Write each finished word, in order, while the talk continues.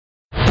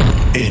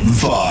In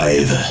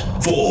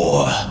 5,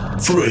 4,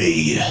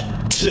 3,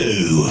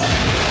 2.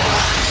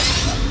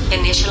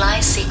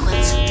 Initialize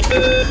sequence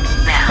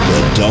now.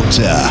 The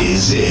Doctor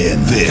is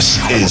in. This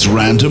is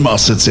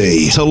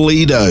Randomosity,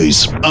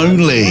 Toledo's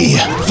only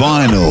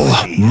vinyl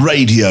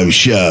radio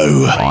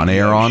show. On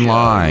air,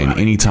 online,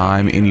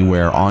 anytime,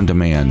 anywhere, on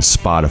demand,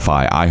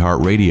 Spotify,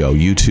 iHeartRadio,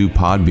 YouTube,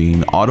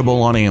 Podbean,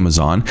 Audible on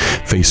Amazon,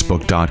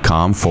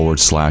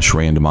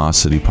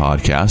 Facebook.com/Randomosity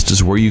Podcast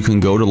is where you can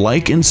go to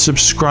like and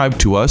subscribe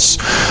to us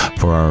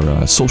for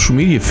our social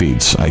media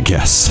feeds, I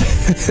guess.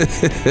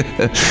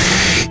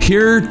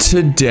 Here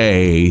today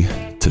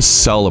to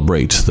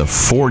celebrate the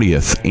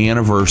 40th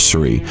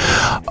anniversary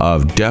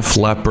of Def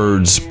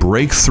Leppard's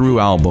breakthrough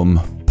album,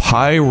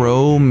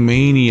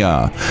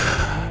 Pyromania.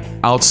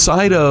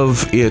 Outside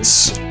of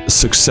its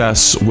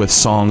success with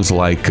songs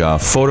like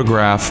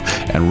Photograph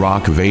and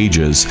Rock of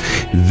Ages,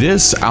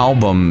 this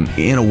album,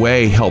 in a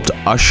way, helped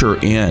usher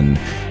in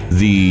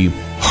the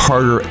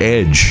harder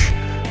edge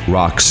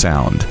rock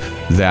sound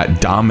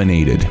that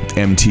dominated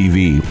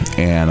MTV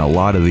and a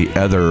lot of the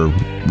other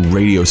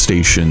radio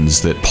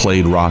stations that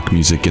played rock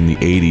music in the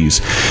 80s.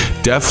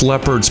 Def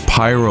Leppard's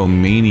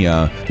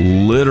Pyromania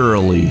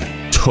literally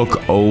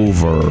took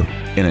over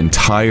an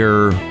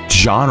entire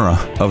genre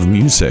of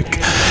music,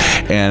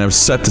 and it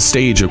set the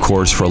stage, of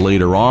course, for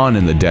later on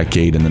in the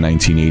decade, in the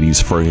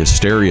 1980s, for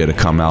Hysteria to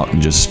come out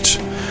and just,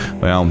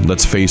 well,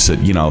 let's face it,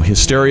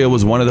 Hysteria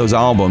was one of those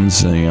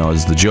albums,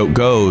 as the joke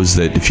goes,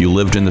 that if you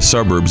lived in the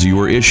suburbs, you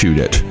were issued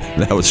it.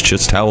 That was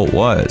just how it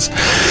was.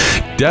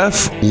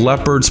 Def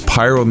Leppard's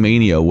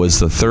Pyromania was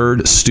the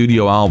third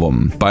studio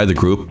album by the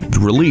group,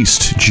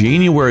 released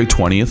January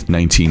 20th,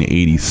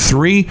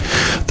 1983.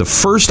 The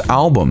first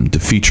album to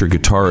feature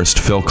guitarist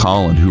Phil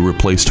Collen, who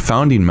replaced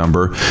founding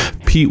member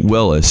Pete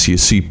Willis. You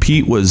see,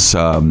 Pete was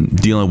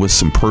dealing with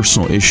some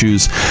personal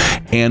issues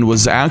and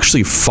was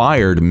actually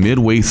fired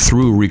midway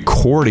through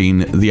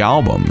recording the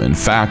album. In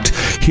fact,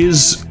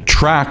 his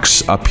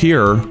tracks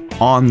appear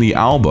on the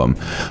album,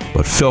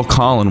 but Phil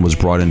Collen was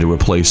brought in to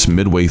replace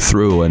midway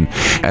through, and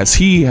as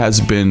he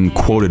has been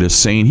quoted as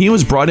saying, he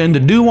was brought in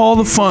to do all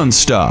the fun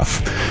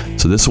stuff.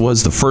 So this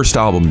was the first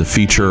album to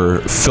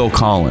feature Phil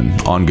Collen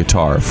on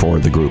guitar for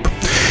the group.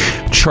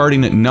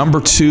 Charting at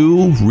number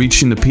 2,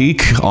 reaching the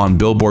peak on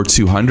Billboard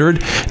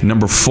 200,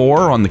 number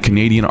 4 on the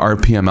Canadian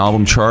RPM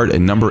album chart,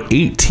 and number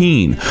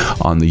 18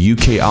 on the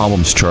UK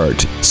albums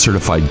chart,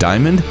 certified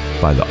diamond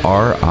by the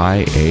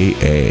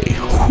RIAA.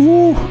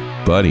 Whew,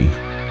 buddy.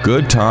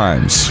 Good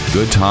times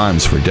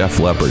for Def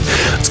Leppard.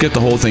 Let's get the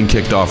whole thing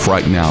kicked off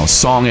right now.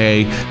 Song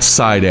A,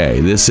 Side A.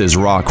 This is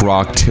Rock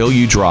Rock Till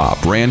You Drop.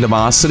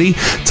 Randomosity,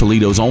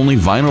 Toledo's only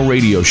vinyl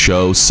radio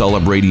show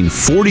celebrating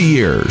 40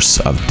 years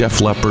of Def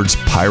Leppard's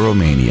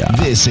Pyromania.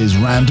 This is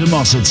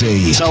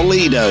Randomosity,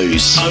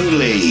 Toledo's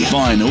only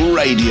vinyl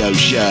radio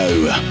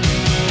show.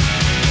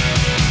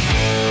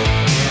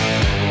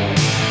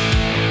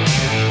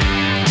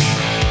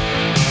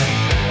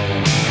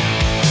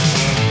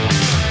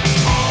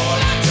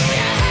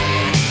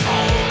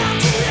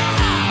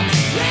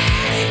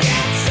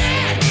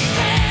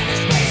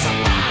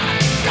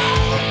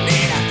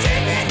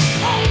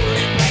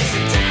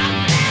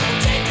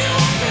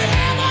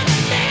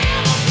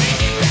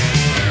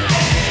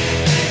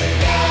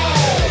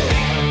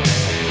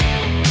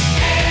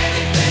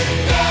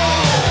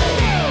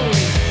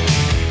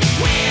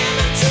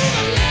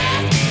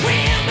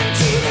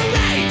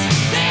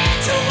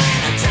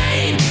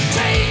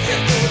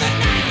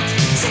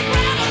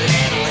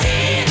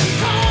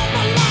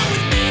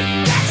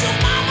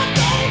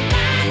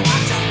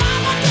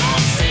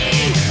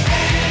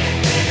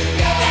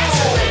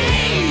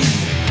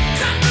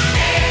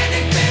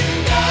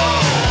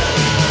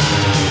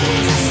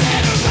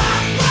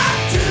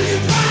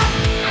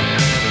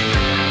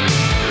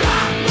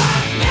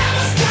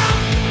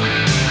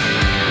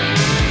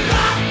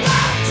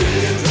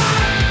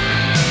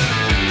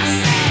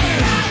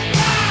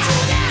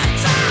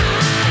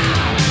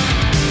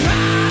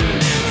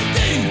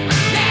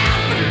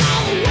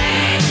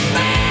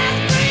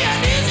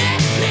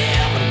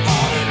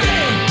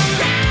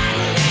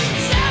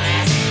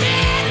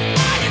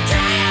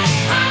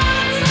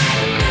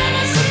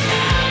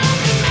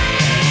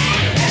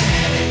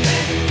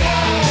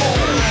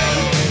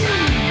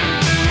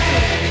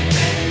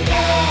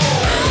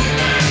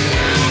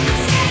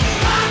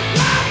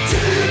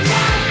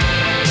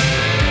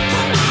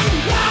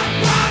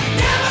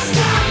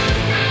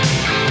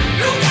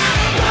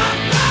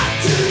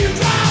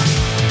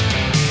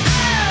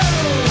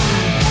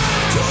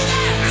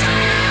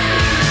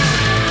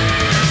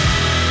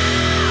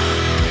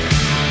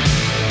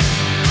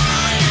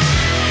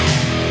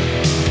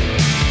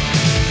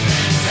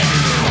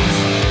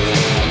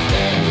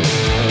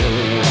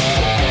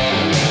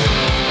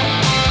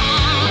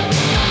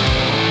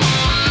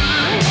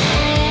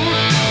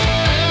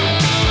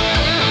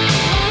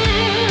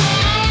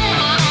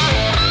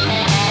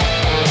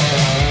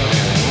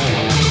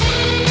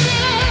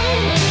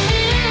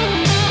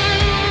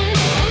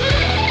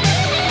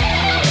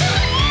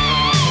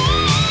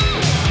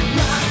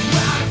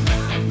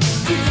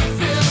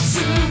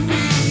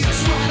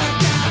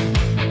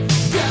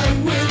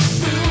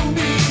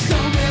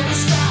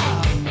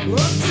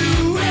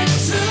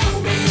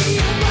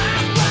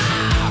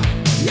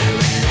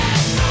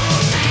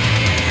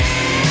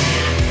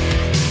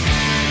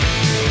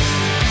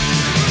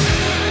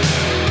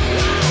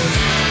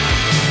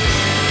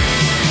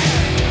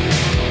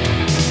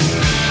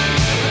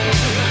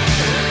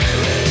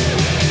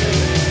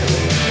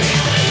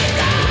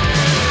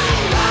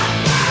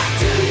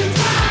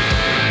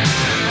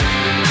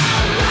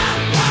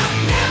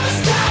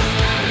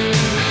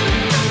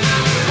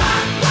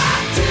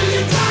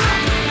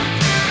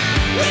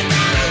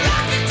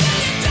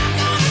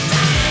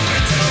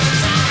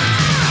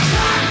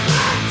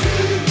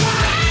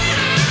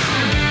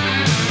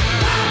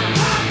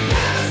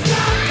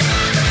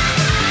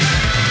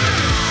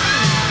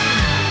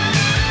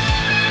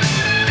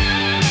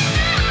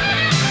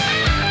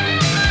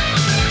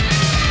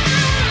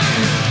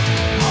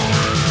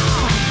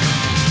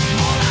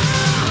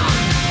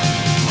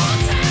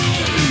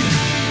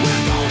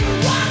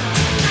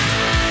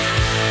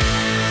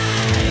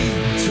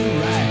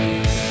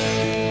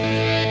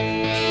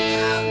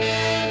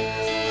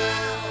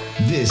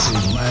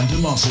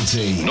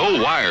 Randomosity.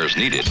 No wires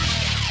needed.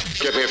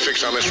 Get me a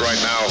fix on this right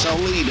now.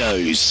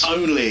 Toledo's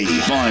only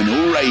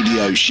vinyl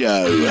radio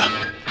show.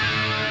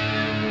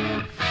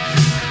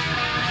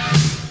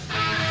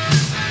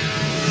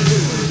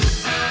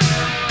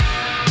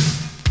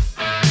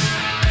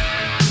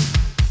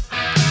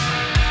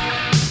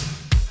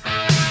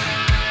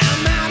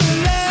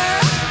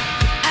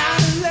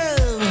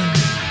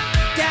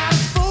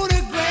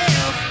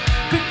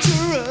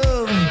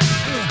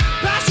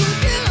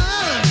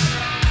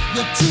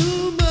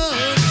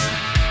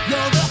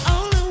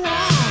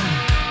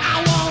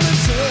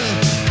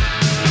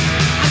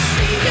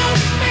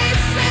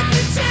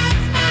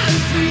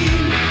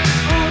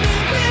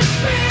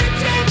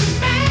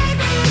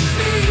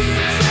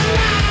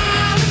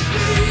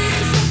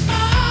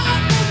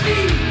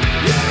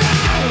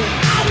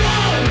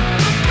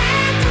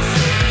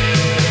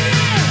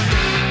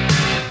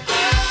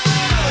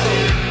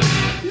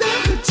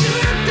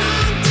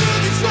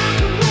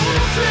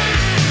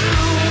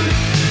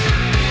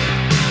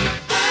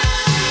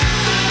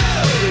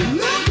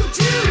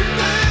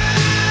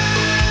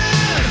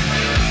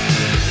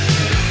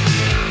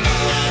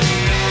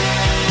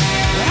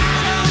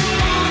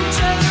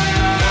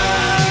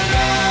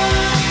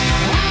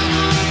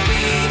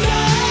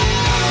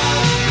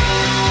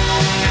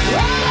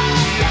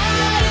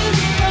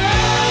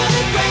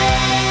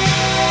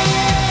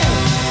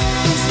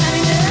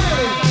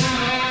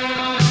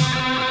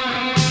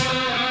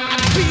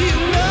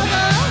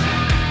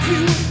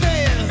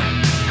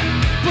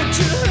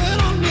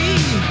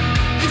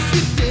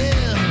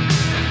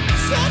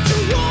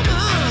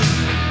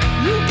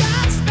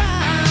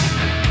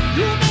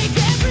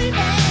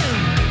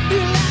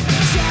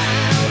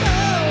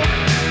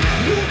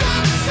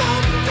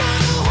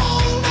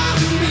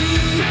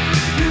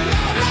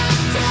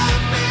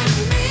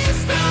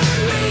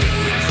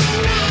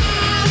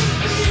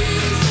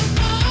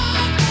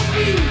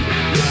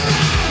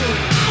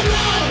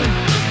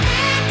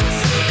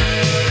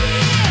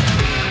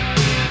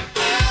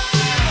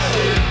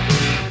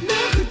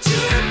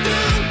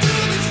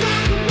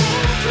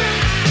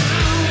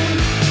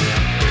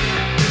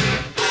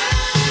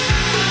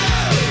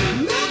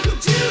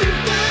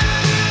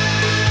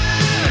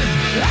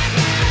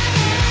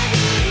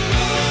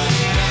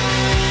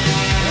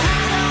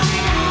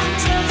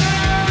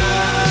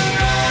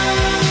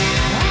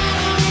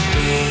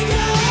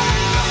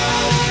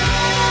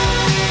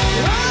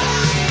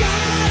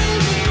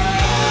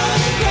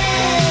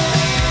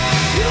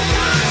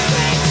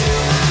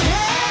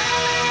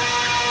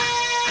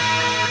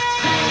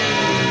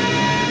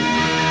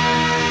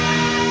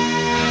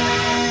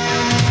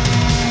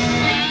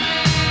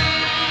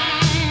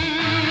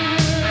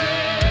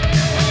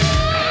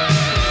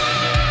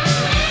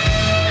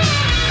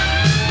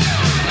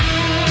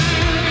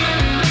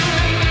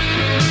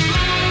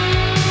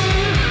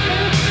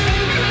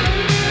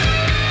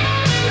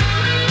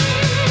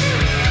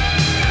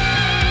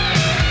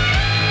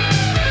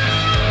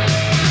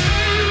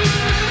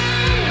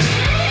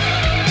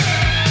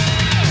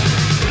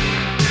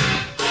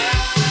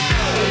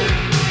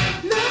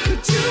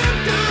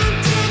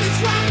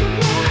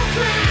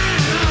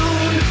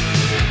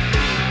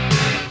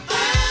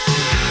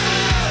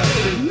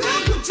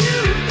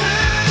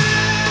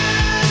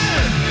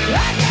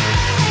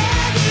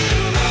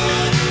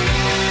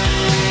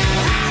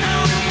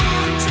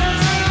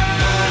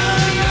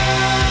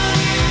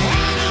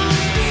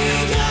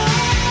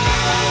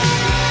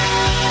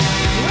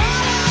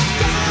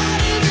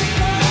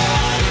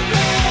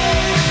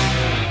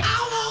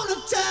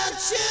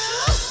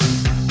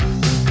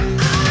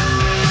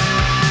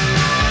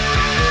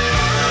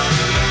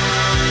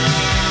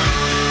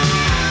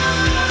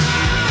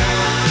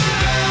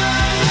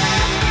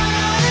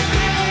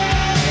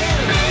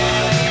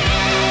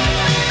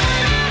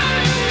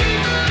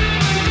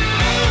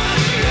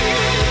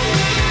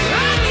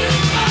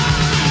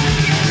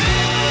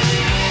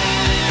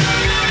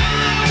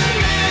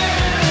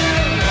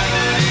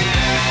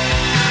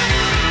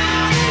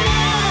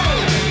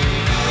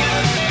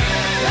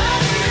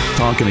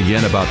 Talking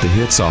again about the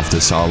hits off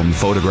this album,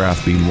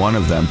 Photograph being one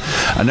of them.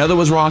 Another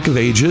was Rock of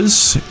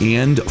Ages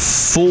and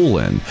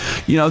Foolin'.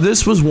 You know,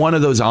 this was one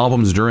of those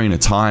albums during a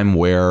time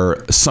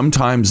where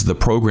sometimes the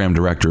program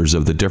directors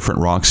of the different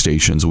rock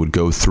stations would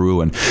go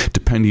through, and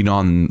depending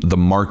on the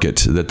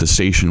market that the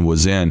station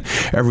was in,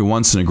 every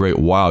once in a great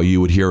while you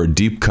would hear a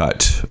deep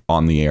cut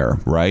on the air,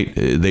 right?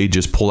 They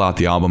just pull out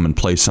the album and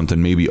play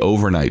something maybe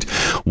overnight.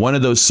 One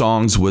of those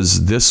songs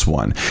was this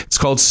one. It's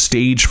called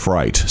Stage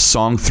Fright,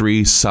 Song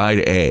 3, Side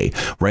A.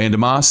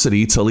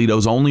 Randomosity,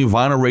 Toledo's only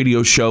vinyl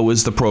radio show,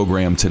 is the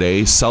program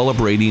today,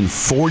 celebrating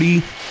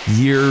 40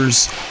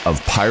 years of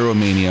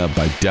Pyromania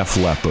by Def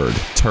Leppard.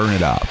 Turn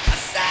it up.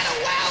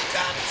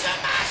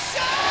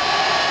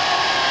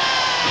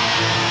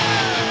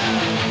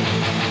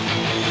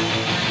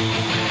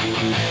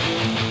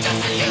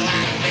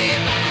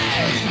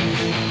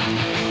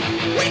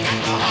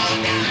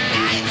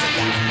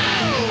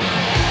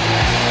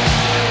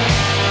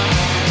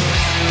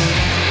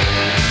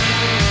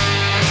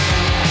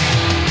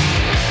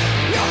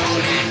 You're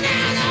holding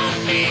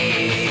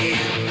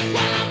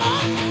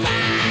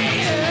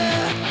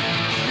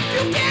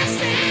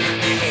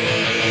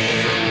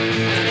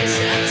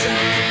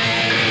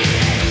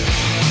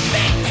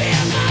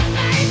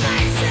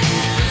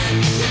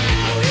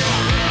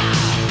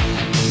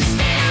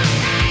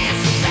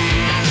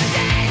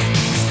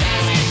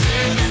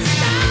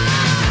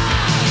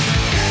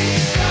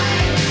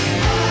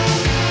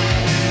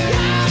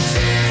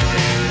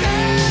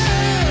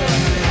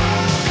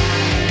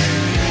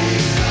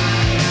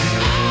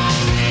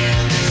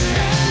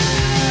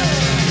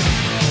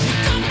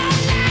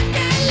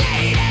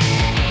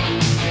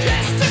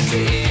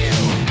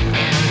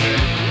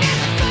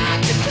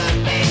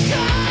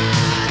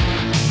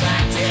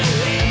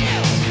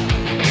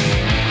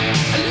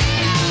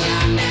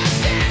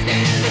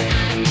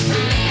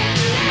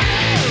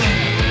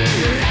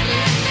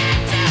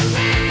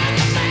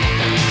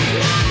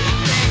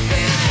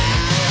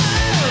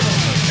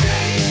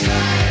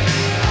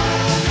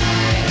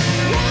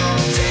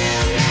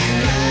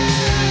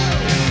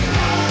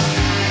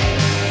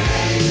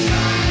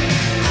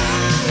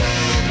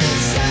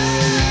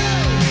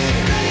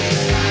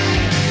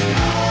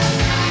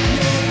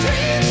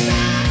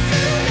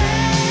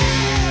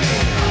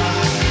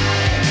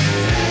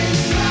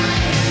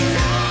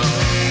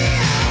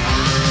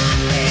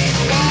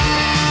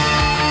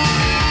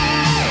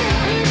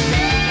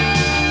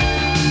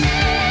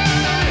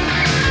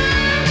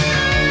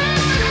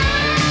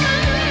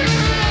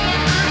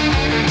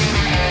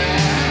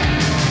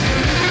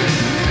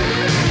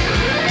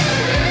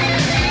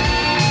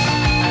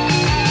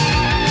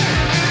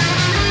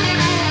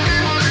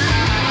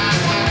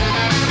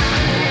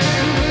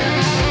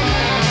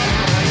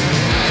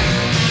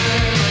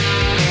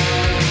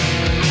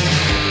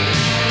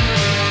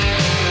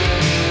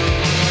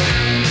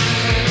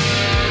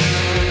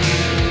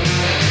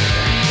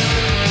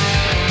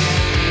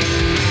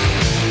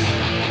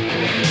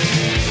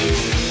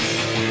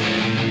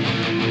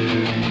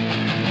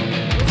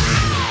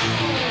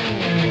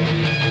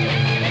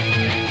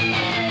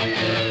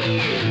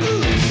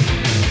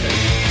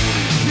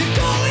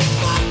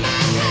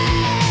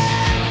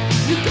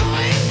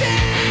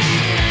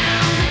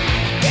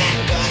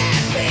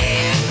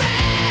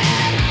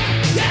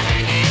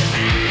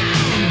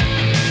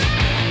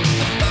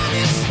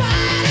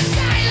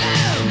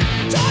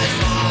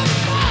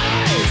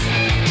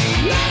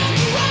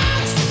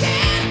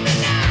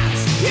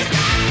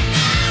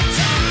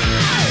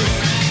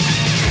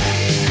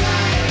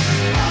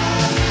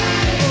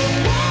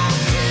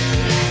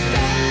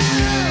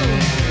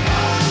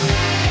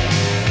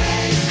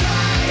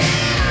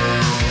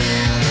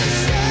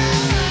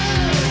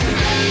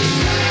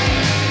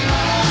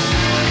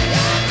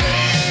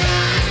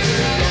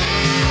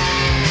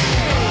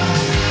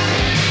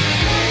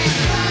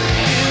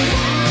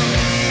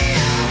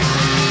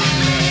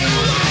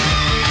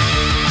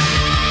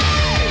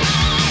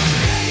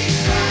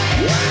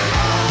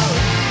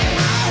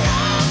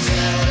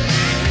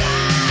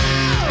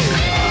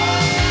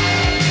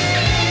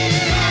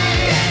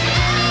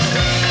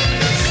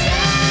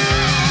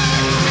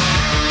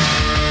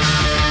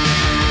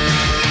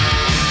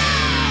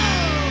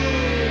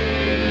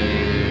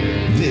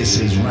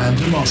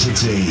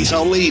Randomosity,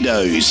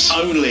 Toledo's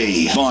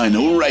only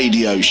vinyl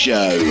radio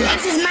show.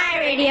 This is my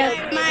radio.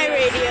 My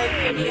radio.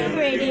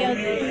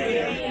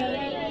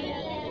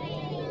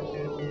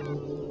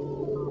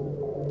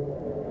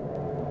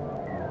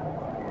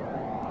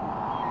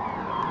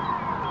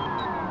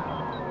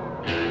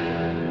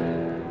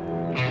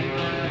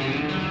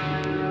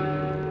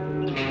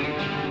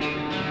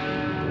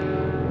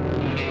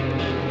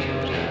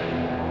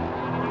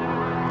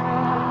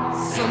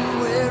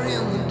 Somewhere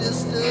in the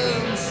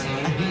distance,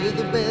 I hear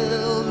the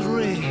bells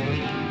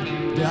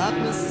ring.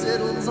 Darkness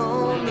settles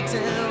on the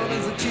town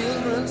as the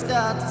children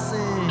start to sing.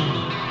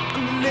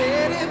 And the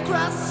lady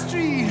across the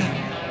street,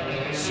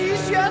 she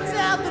shuts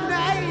out the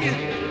night.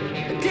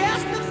 I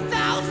guess the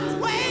thousands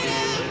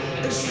waiting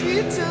as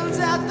she turns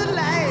out the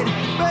light.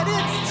 But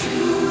it's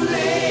too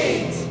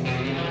late,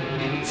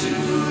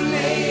 too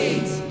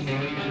late,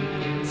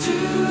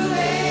 too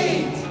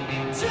late,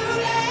 too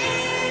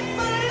late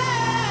for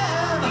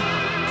love.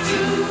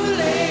 Too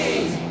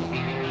late,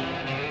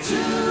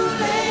 too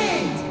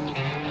late,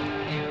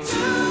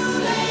 too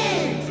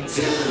late,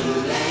 too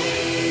late.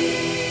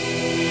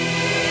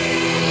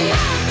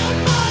 The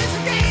boys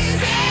are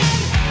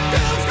gazing,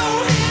 girls go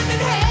hand in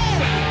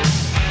hand.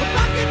 A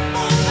bucket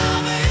full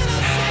of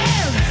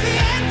innocence, the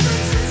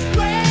entrance is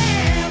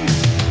grand.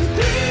 The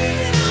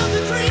green of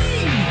the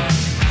dream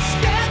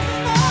stands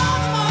before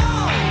them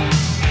all.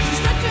 She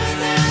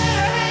stretches out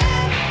her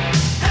hand,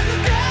 and the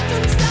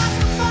curtain starts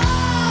to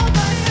fall.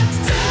 But it's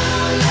too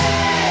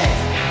late,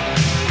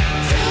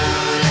 too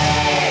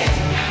late,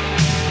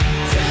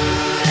 too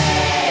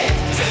late,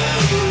 too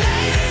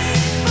late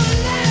for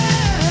love.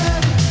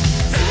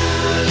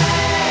 Too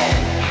late,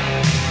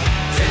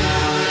 too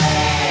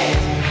late,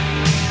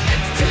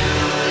 it's too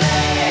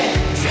late,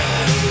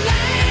 too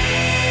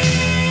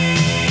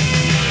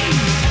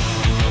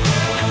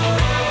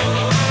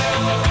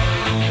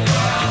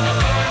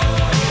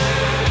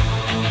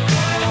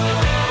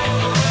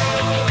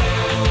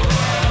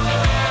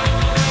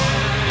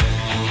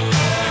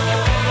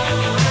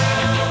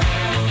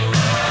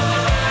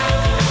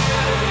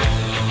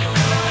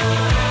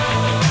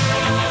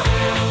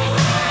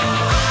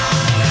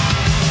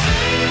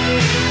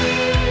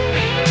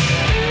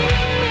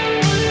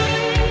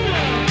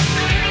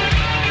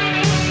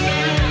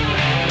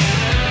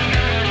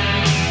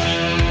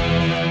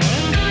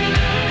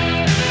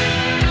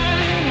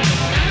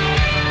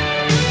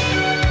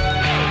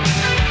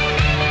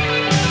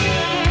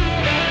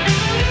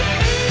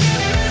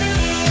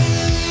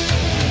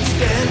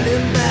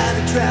standing by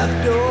the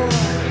trapdoor,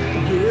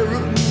 aware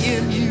of me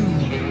and you.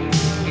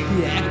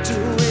 The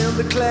actor and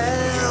the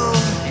clown,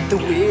 they're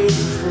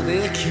waiting for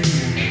their cue.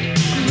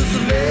 There's a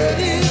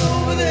lady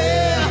over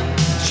there,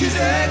 she's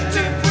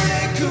acting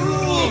pretty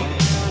cool.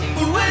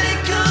 But when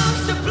it comes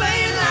to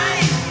playing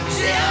life,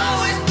 she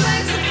always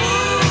plays the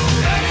fool.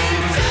 But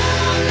it's too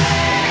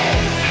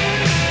late,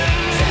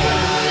 too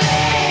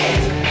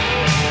late,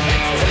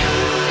 it's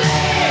too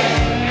late,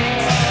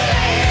 too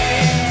late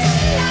to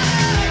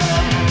love.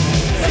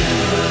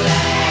 Too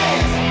late,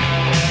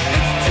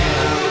 it's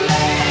too late, too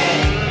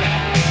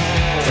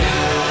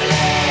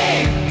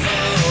late, too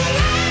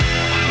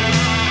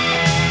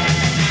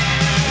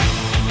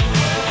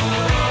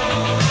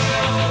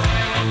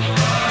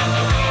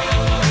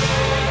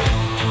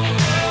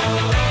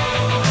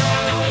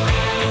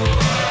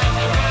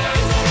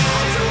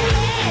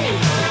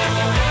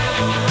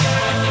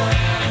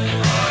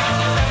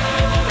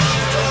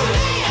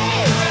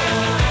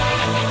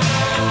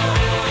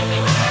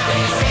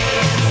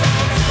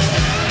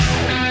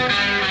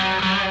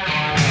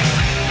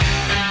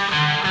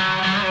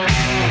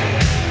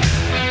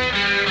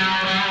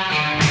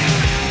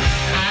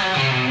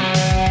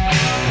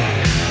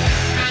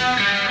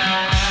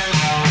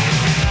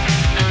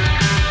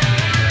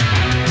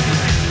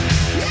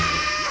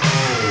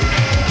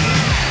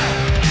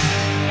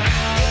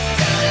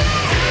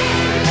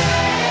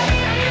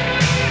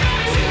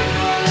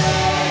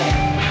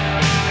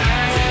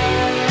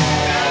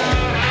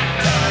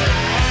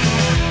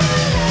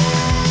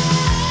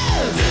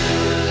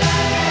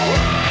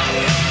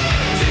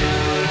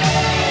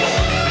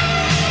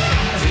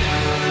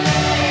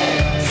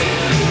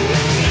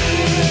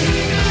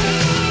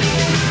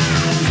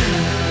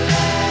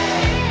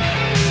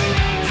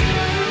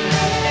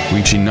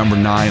Reaching number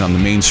 9 on the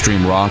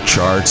mainstream rock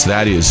charts.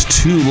 That is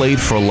Too Late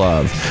for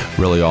Love.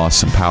 Really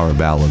awesome power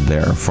ballad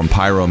there from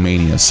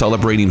Pyromania.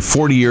 Celebrating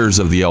 40 years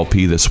of the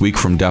LP this week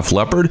from Def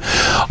Leppard.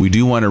 We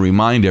do want to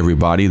remind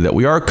everybody that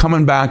we are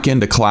coming back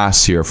into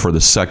class here for the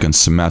second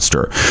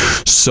semester.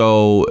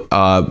 So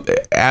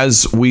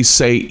as we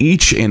say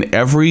each and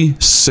every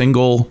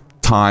single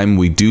time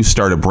we do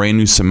start a brand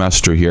new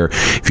semester here,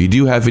 if you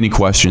do have any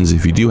questions,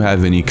 if you do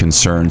have any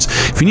concerns,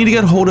 if you need to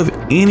get a hold of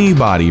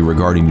anybody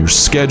regarding your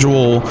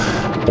schedule,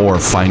 or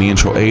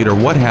financial aid or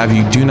what have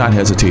you, do not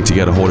hesitate to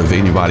get a hold of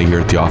anybody here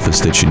at the office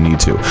that you need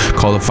to.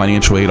 Call the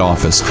financial aid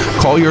office,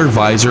 call your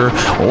advisor,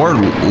 or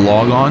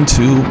log on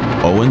to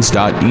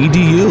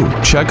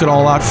owens.edu. Check it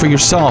all out for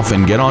yourself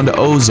and get on to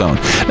Ozone.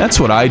 That's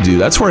what I do.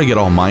 That's where I get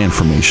all my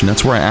information.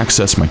 That's where I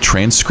access my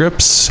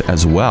transcripts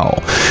as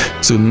well.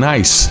 So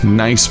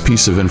nice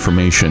piece of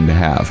information to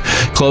have.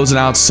 Closing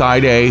out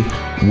side A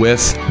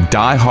with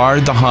Die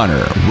Hard the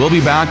Hunter. We'll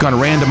be back on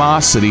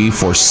Randomosity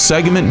for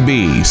segment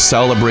B,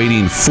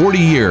 celebrating 40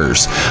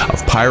 years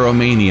of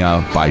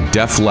Pyromania by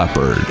Def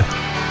Leppard.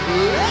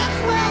 Let's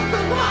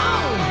welcome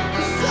home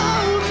the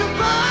soldier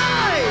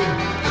boy.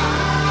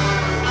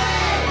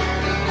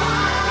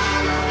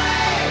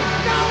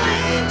 No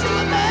angel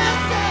of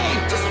mercy,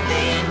 just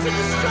need to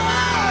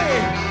destroy.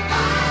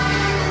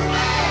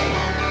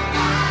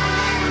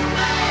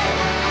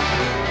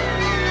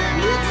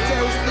 Let's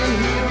toast the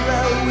hero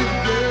with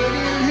blood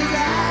in his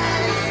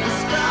eyes. The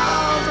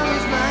scars on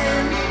his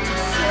mind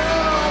took so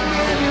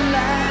many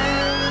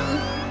lives.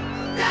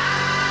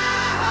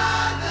 Die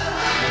hard the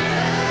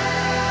hunter.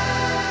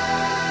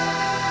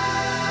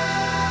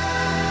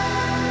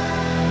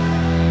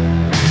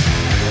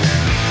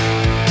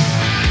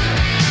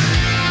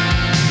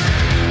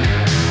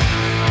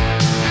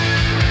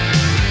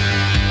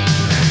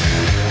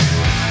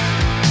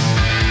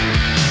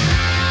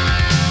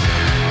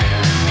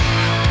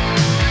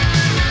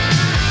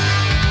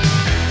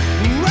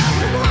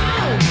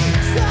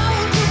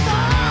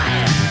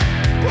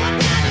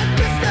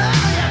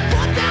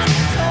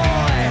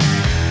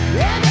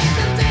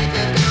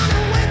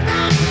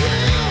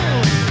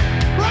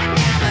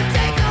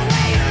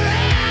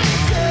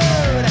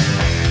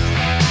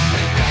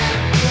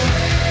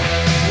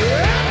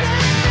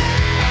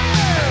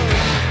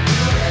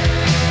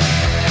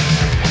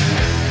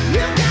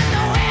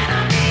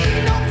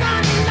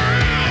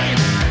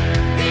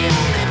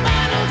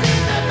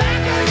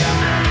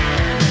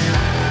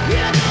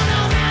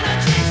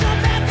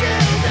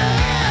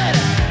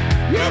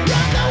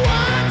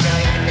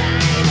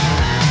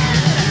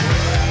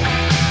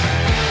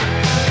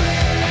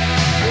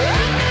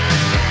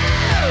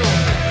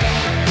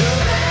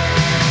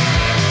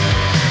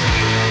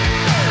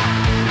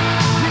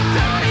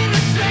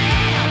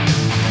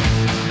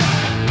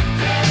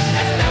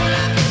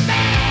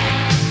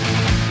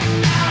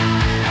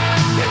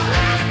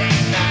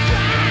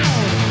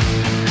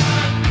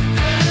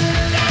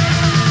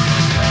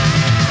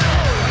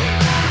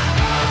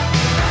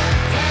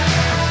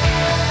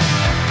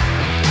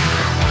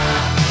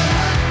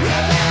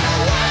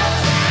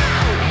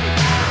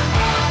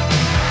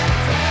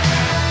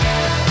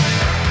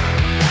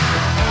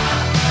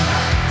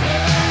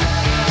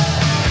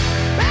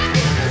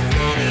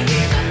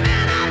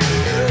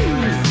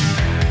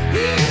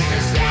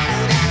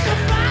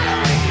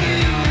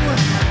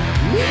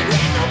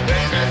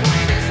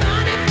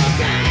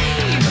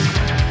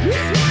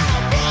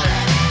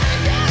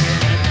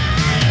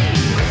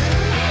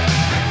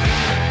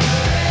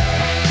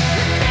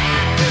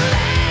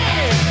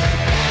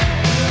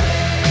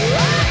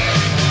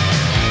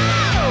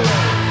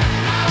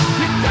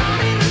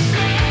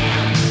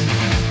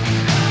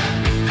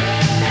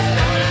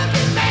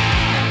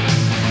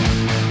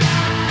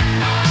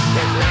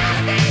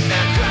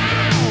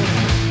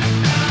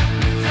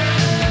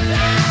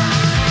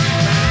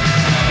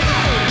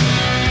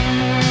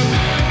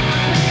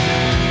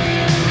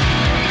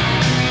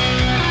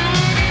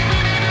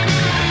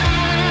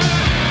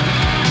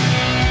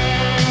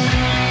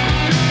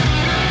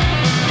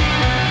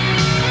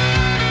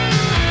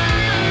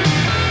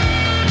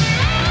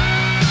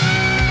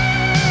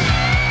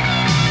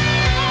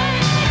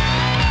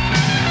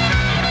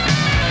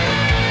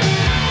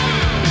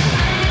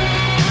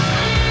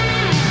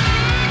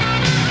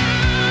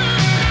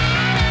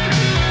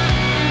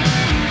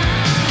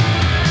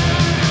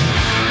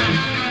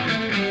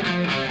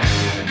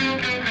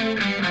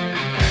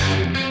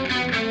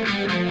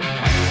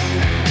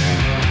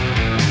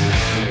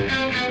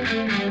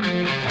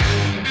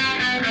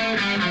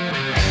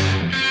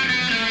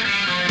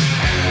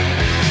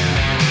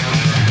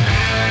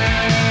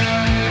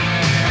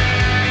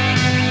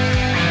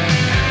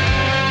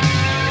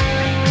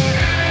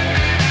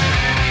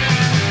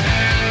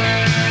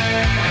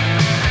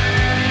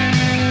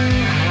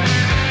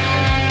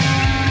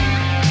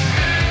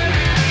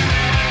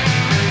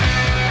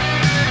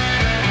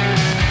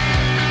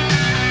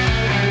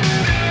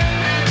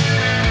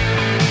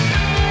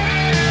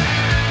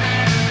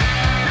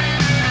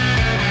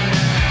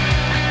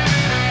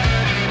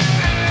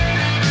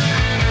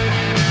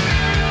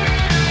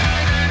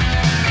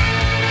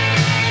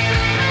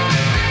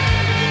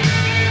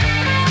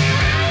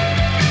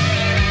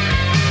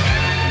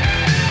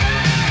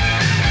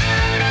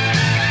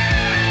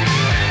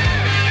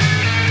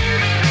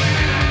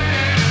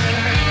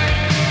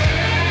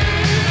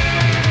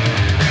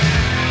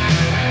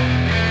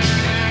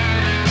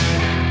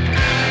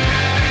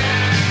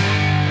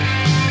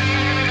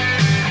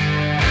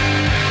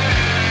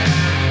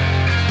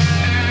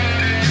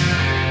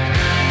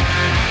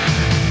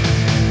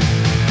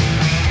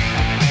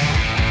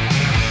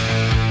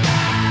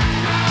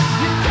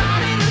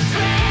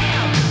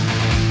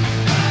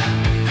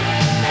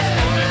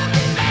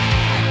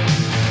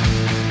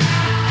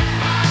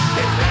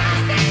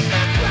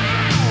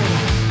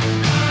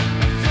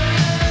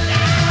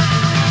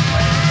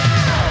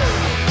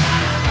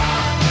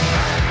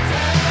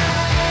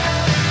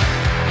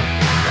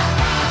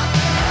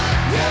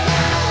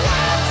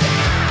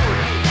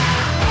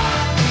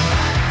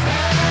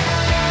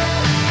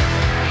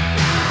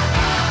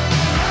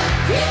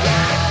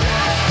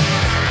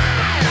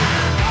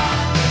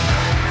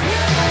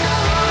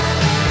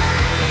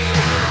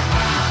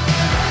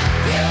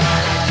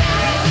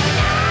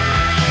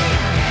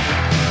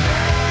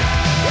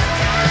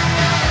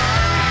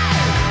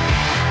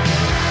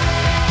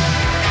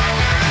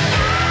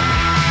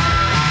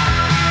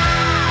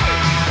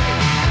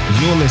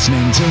 You're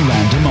listening to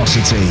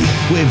Randomosity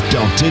with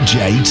Dr.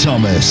 J.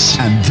 Thomas,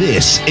 and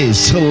this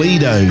is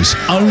Toledo's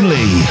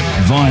only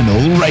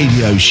vinyl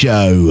radio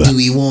show. Do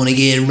we want to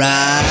get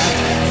right?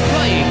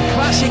 Playing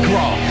classic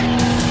rock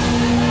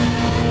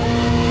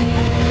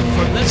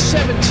from the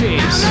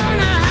 70s,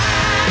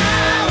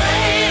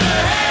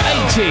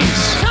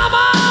 80s, Come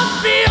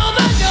on, feel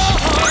the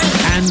noise.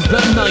 and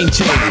the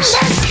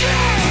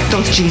 90s.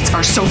 Those jeans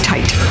are so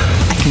tight.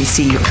 I can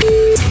see you.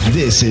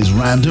 This is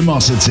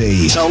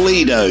Randomosity,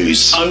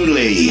 Toledo's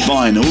only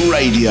vinyl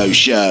radio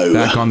show.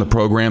 Back on the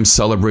program,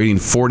 celebrating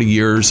 40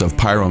 years of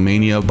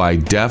Pyromania by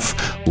Def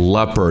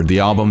Leppard, the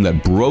album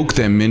that broke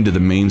them into the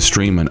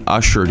mainstream and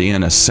ushered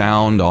in a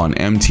sound on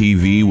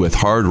MTV with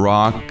hard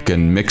rock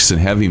and mix and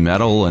heavy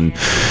metal and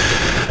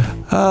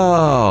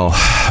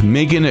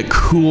making it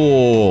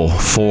cool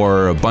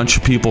for a bunch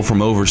of people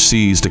from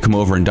overseas to come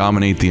over and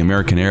dominate the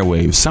American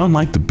airwaves. Sound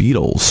like the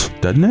Beatles,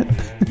 doesn't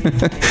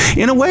it?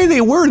 In a way,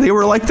 they were. They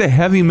were like the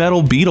heavy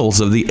metal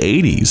Beatles of the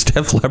 80s.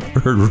 Def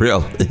Leppard,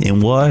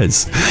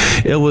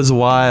 it was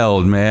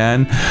wild,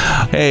 man.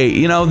 Hey,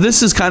 you know,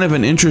 this is kind of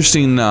an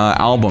interesting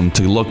album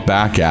to look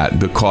back at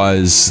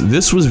because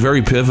this was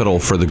very pivotal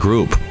for the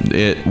group.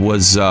 It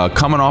was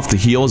coming off the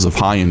heels of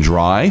High and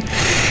Dry.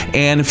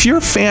 And if you're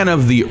a fan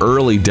of the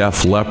early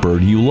Def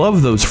Leppard, you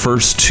love those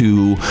first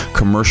two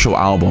commercial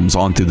albums,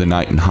 On Through the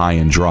Night and High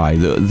and Dry.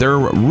 They're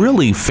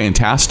really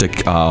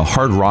fantastic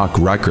hard rock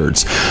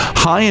records.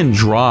 High and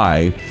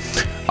Dry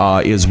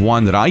is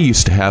one that I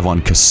used to have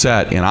on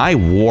cassette, and I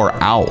wore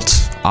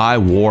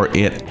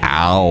it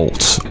out,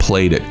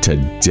 played it to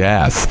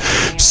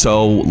death.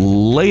 So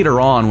later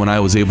on, when I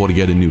was able to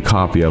get a new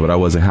copy of it, I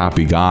was a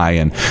happy guy.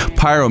 And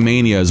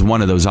Pyromania is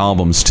one of those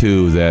albums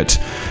too that,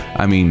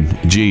 I mean,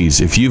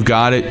 geez, if you've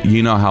got it,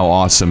 you know how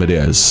awesome it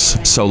is.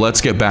 So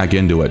let's get back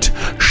into it,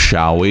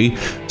 shall we?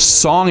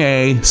 Song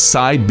A,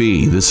 Side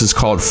B. This is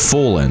called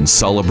Foolin',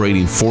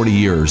 celebrating 40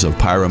 years of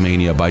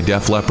Pyromania by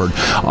Def Leppard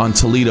on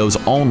Toledo's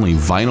only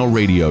vinyl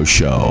radio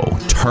show.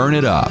 Turn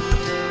it up.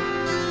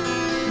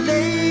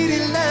 Lady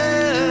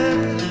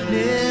love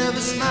never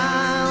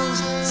smiles,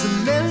 so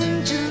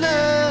lend your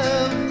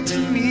love to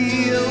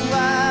me a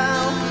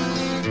while.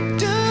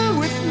 Do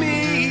with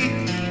me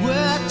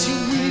what you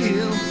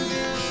will.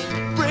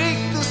 Break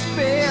the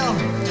spell,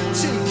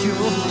 take your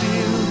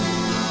fill.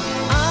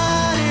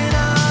 On and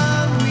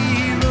on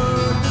we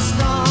rode the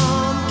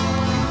storm.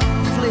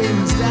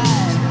 Flames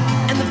died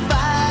and the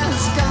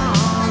fire's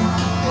gone.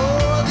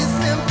 Oh, this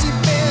empty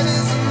bed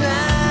is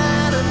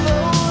not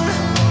alone.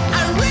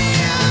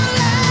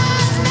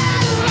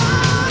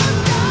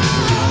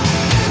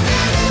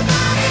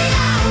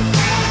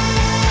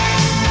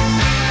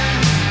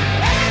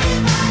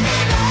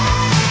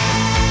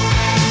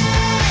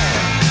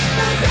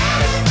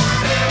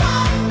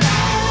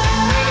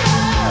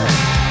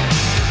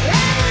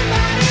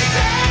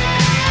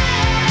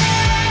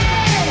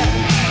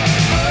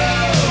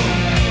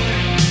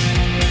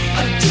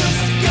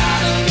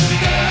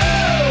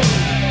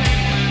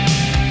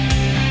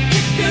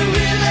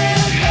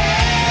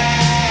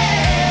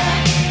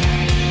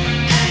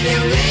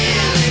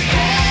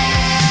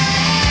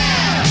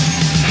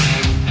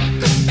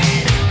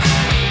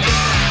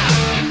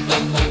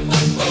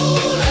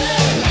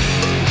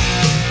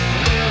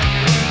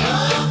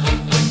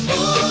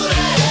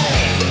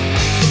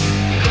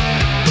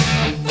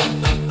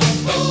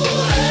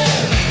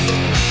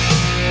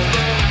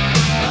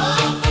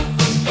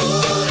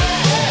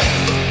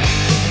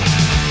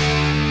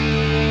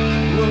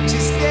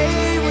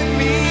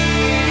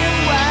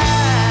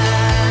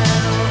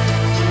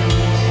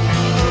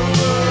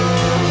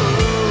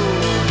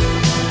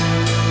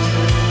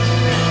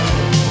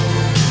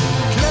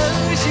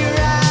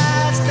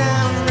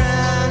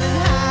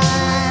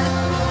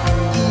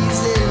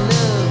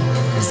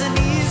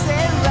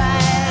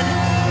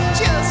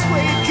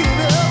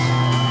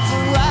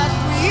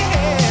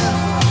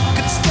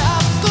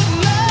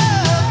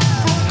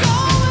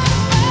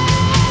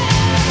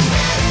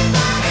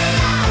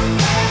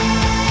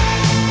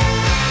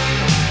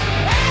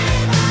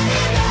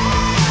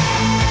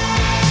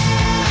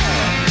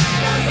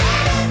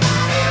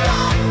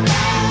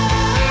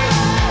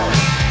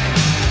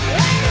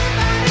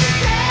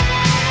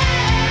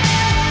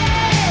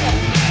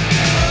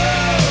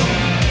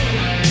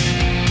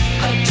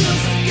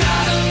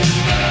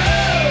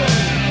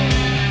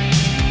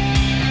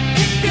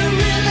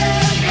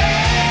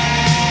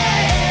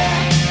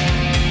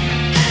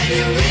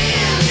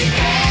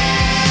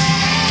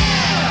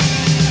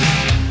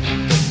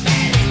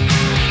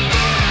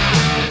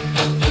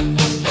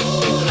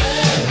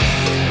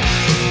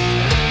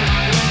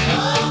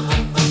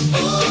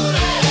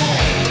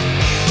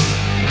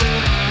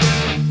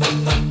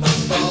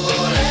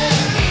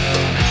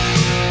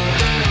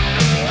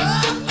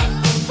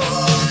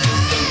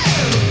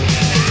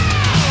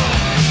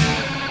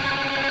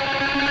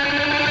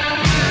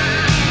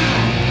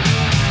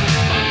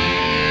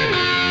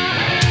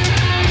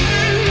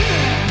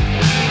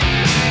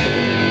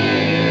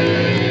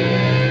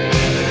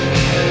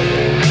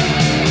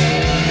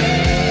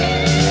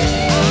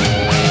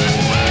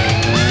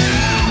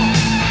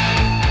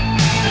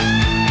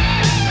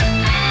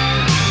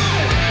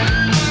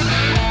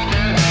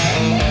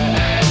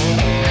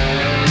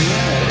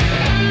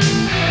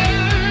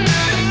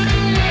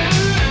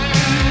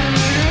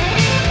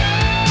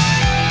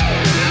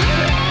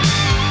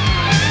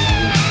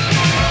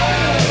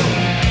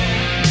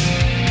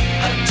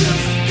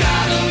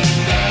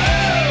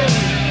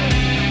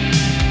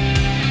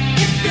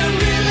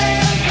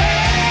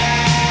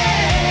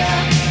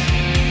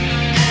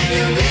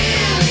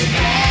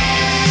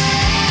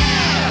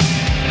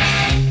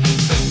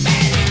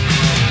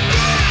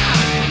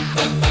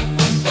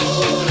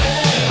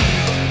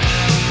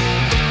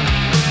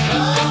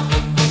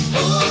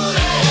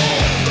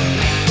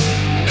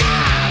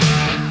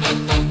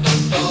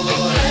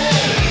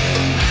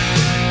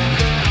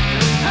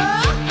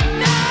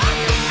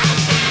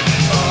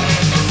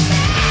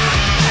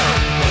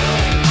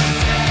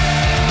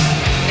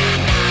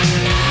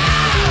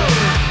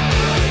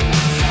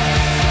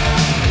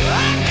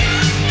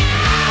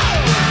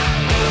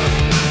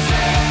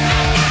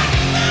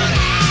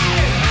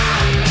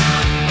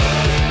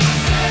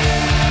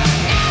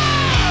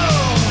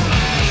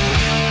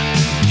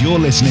 You're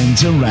listening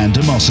to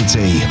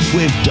Randomosity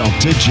with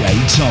Dr. J.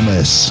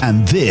 Thomas,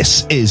 and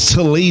this is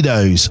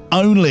Toledo's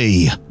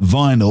only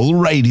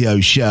vinyl radio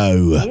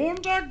show.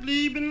 Montag,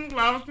 lieben,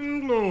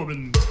 glauben,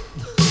 globen.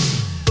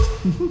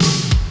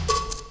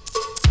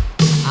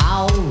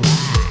 Alright.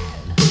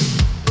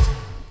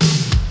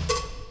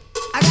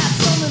 I got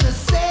something to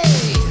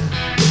say.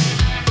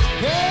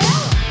 Yeah.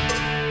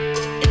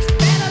 It's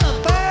better to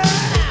burn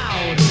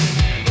out.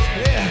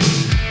 Yeah.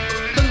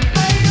 Than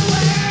fade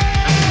away.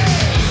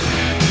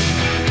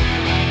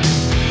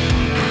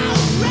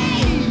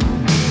 Alright.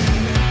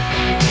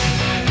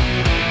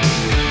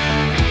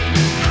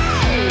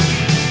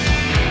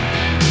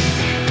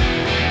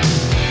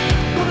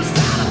 Gonna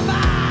start a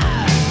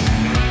fire.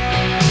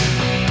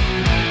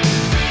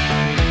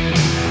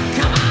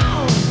 Come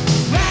on,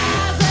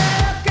 rise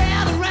up,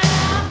 gather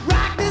round,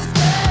 rock this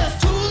place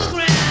to the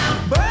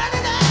ground, burn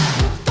it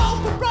up, go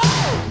for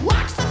broke,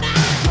 watch the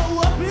night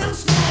go up in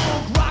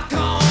smoke, rock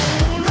on,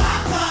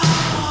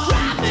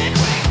 drive me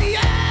crazy,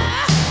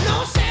 yeah.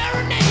 No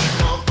serenade,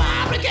 no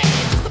fire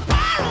brigade, just the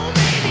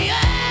pyromania.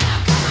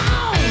 Come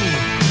on,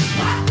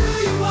 what do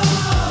you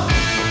want?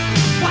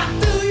 What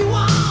do you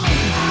want? I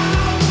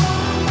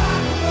want rock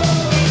and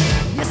roll.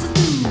 Yes, I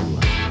do.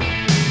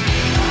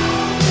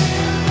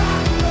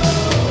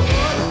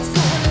 Let's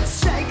go, let's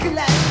shake it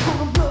like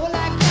gonna blow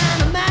like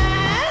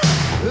dynamite.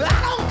 I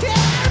don't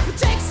care if it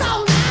takes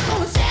all night,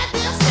 gonna set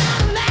this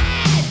town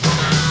alight. Come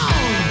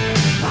on,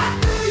 what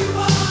do you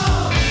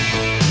want?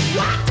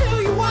 What do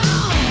you want? I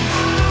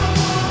want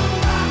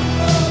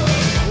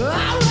rock and roll.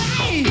 All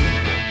right.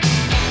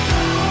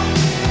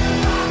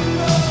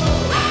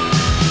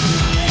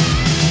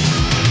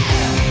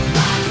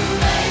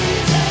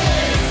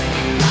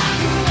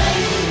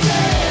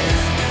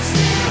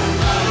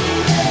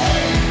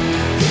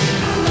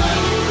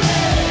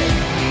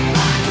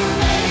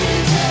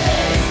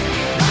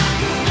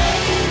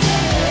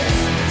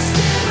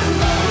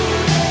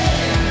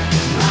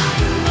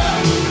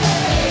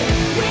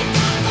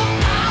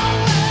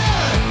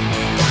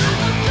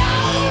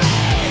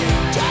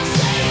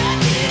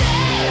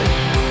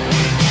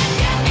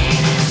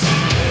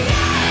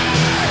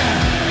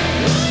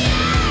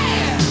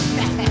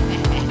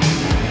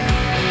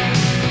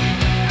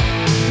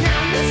 Now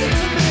listen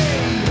to me.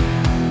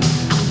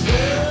 I'm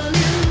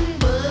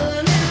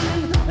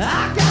burning. I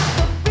got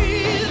the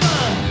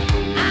fever.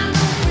 I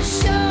know for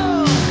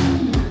sure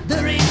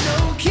there ain't no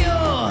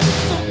cure.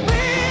 So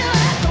feel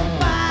like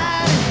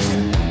nobody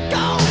should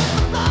go with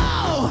the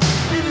flow.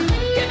 Baby,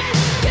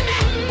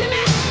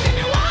 give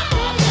me one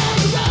more for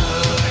the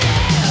road.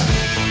 Yeah.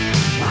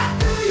 What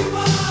do you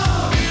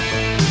want?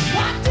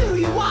 What do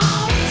you want? I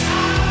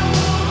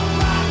want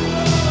rock and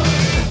roll.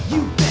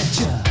 You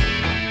betcha.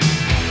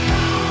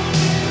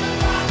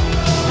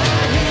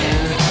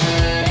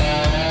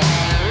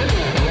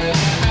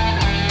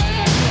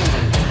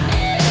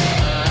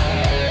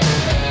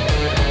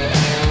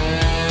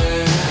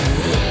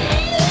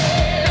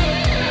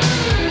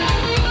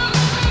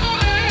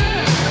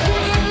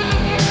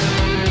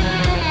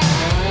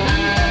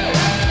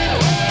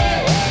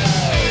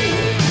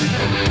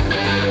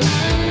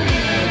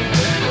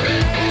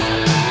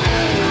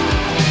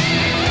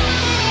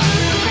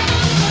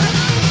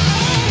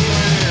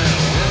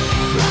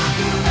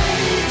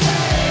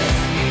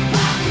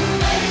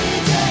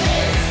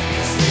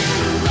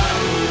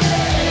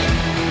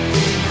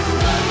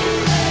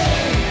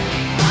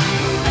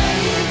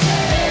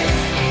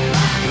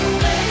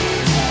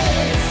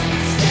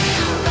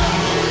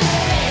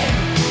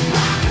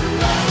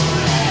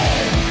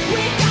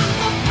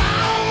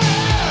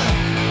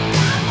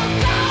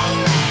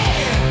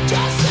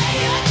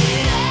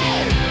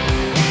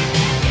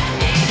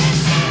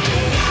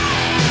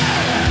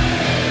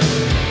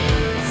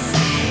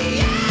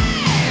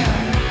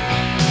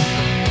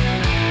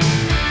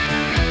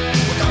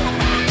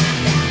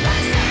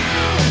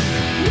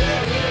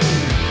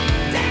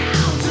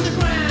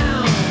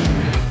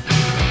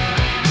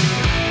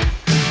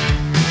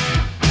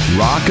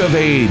 Rock of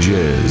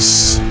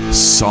Ages,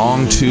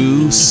 Song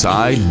 2,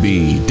 Side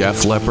B,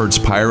 Def Leppard's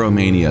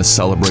Pyromania,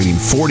 celebrating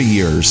 40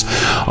 years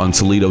on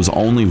Toledo's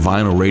only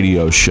vinyl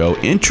radio show.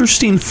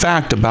 Interesting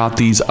fact about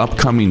these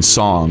upcoming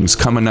songs,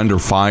 Coming Under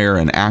Fire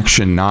and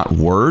Action Not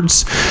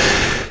Words.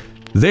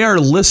 They are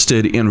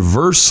listed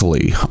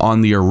inversely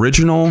on the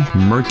original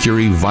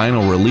Mercury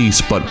vinyl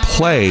release, but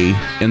play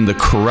in the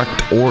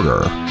correct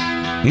order.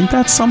 Ain't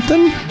that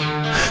something?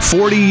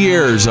 40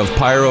 years of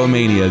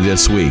Pyromania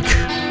this week.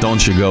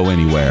 Don't you go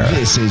anywhere.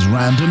 This is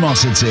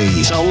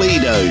Randomosity,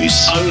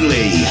 Toledo's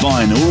only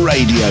vinyl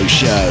radio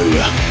show.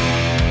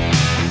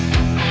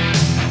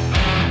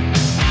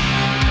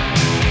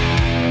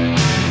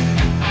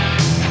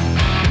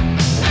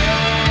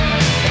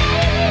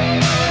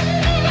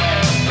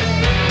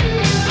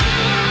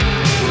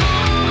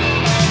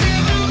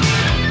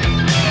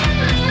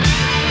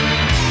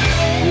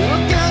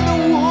 What kind of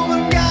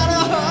woman got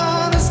a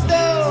heart of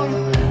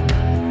stone?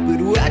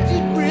 But what you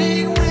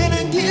bring when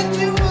I get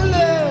you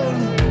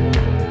alone?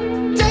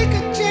 Take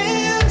a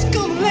chance,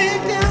 come lay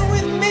down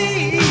with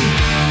me.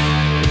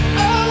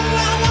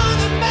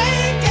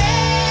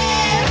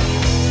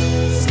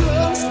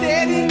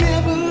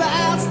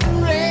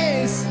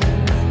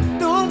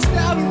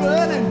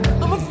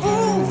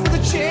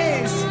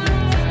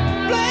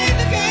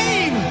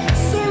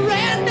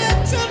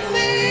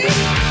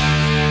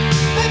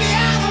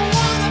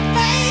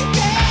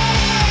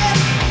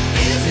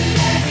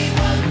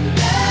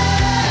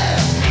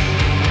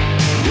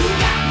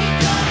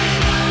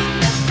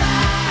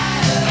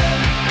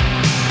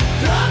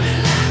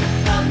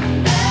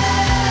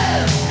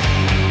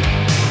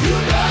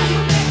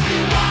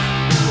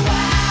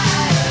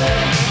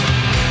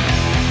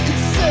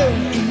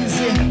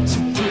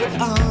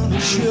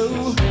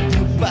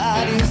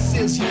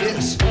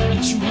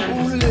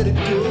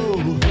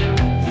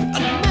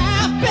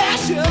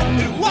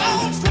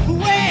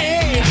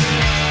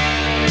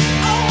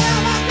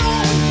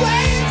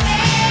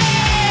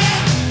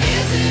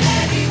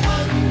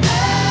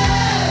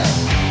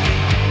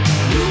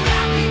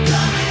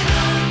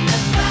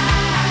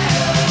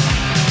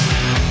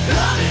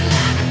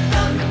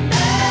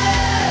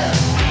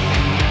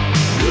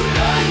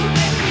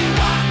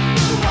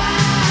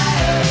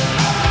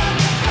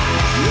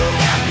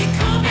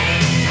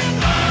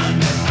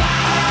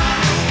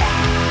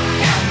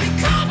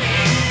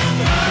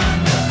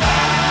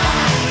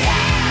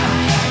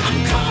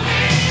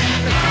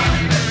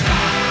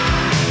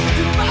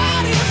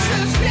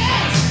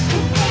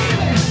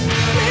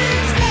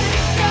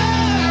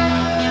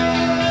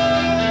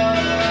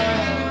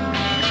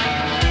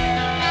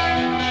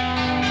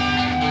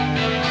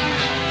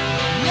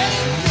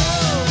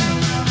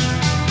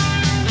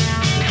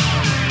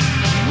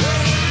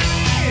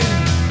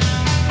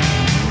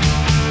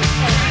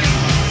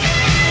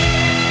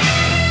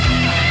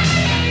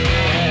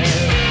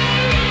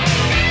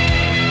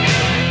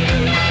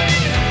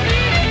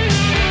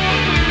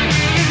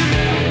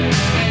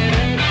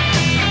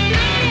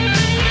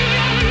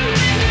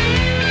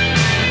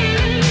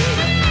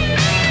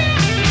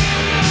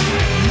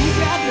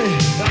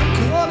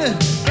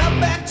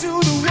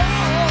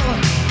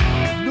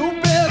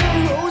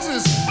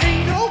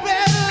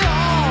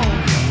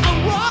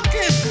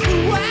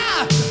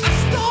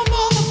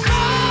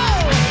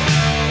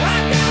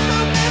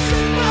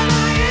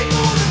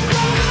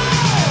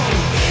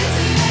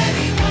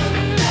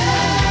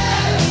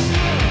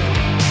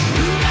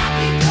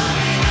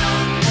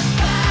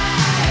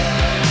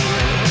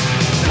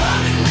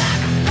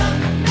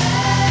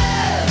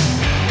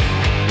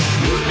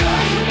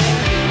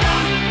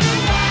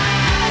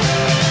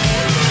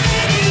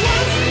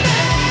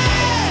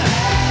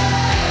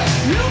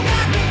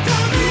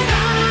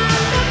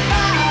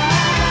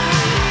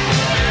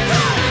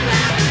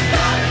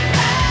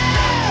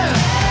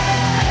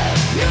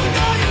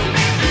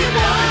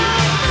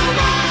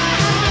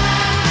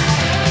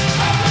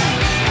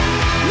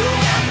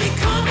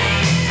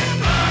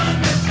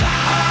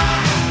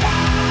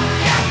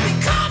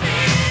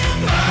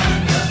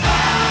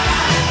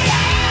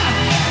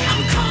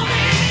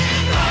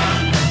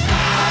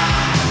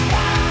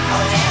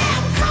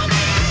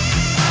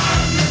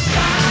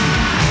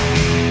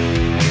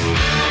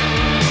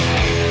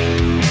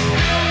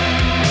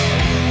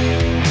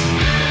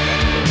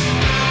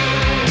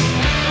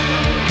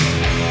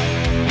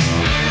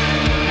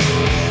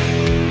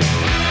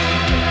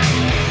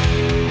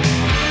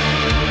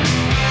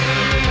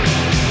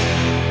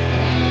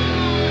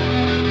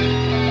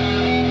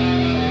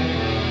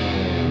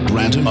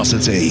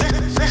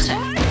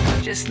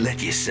 Randomosity. Just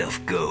let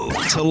yourself go.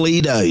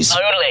 Toledo's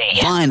only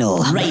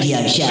vinyl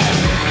radio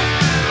show.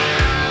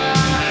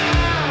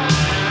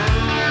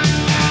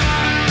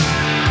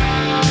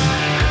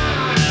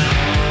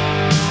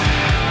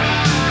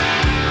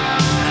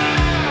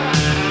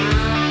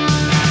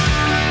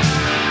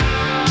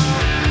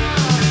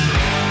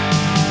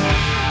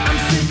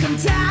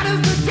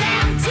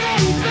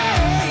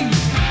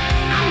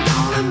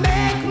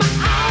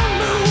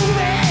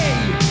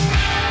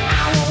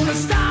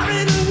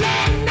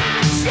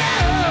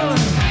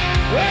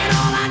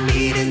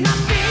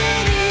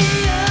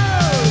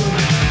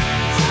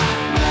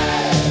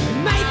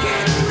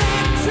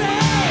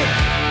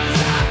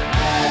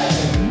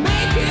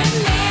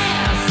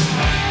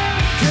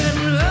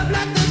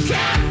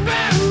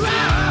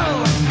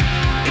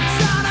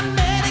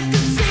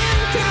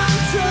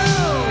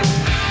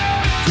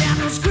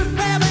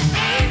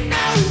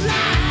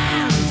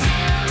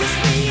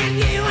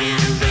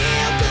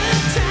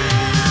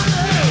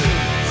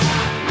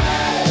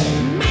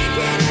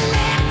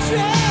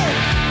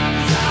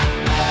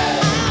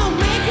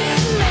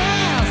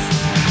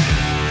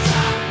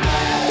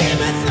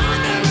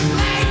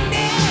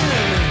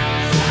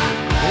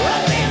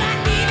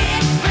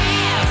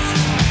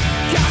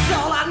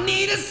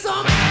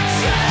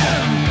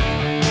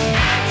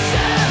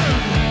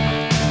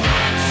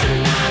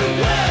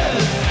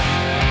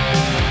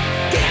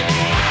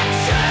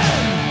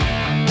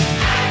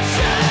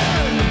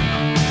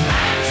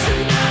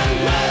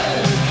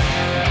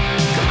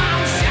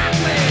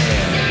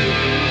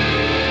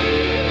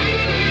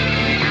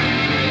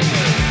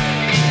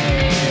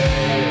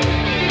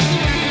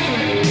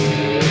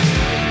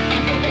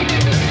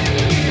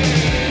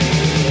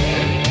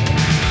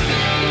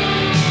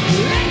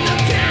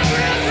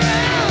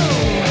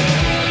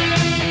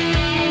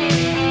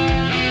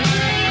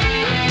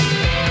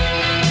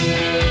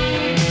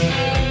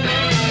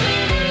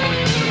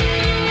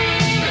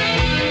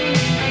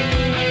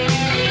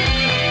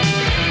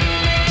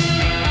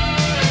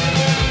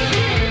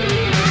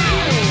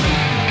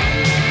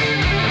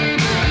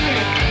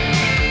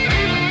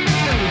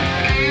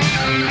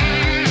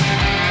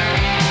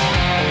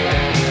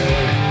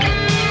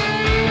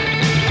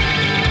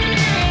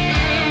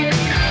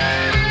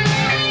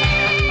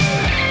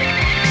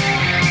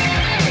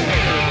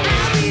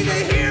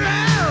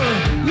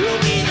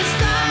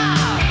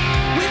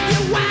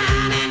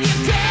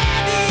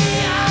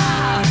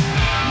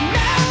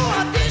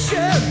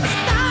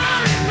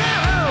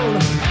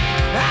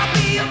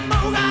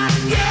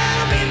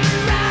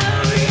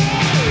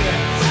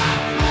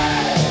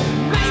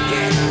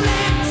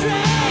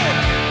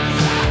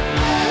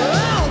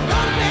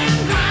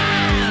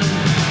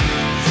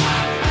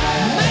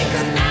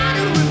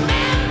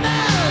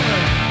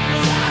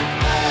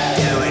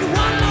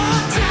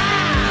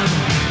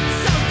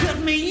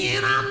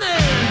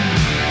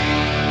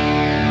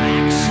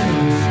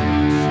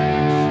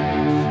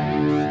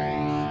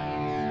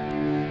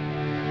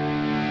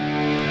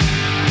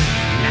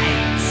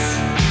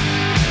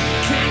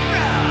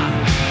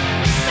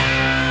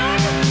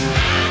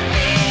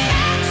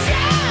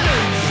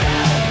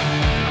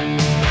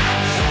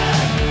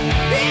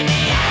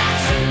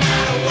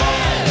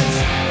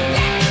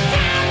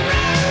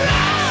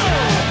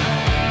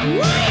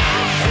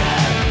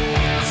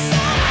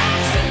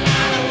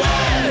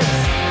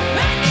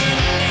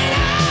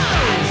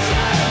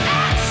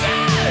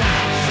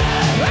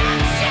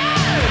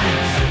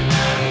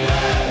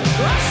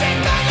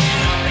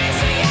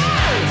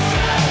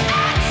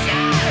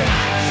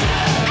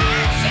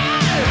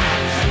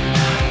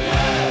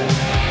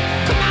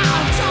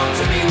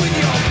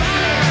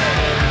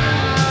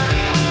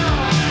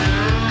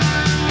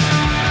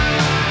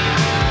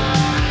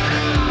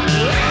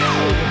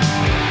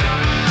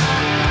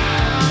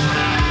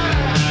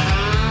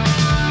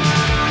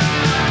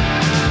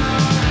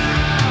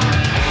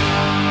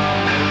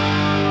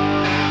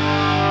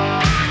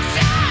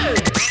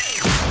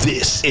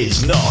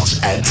 Is not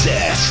a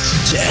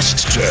test.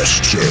 Test.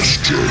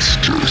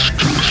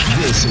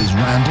 This is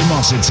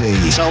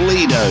Randomosity,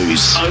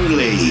 Toledo's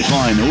only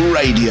vinyl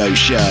radio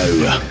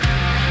show.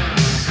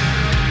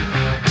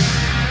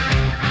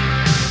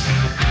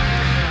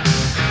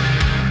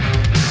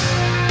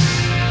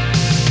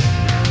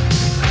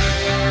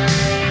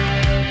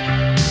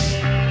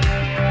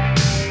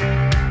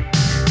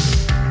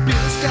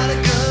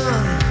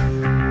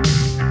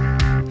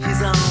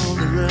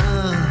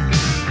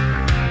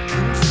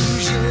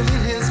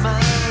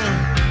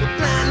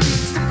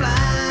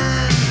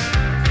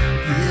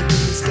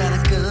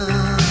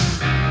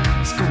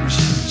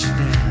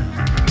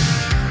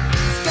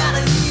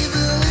 Gotta even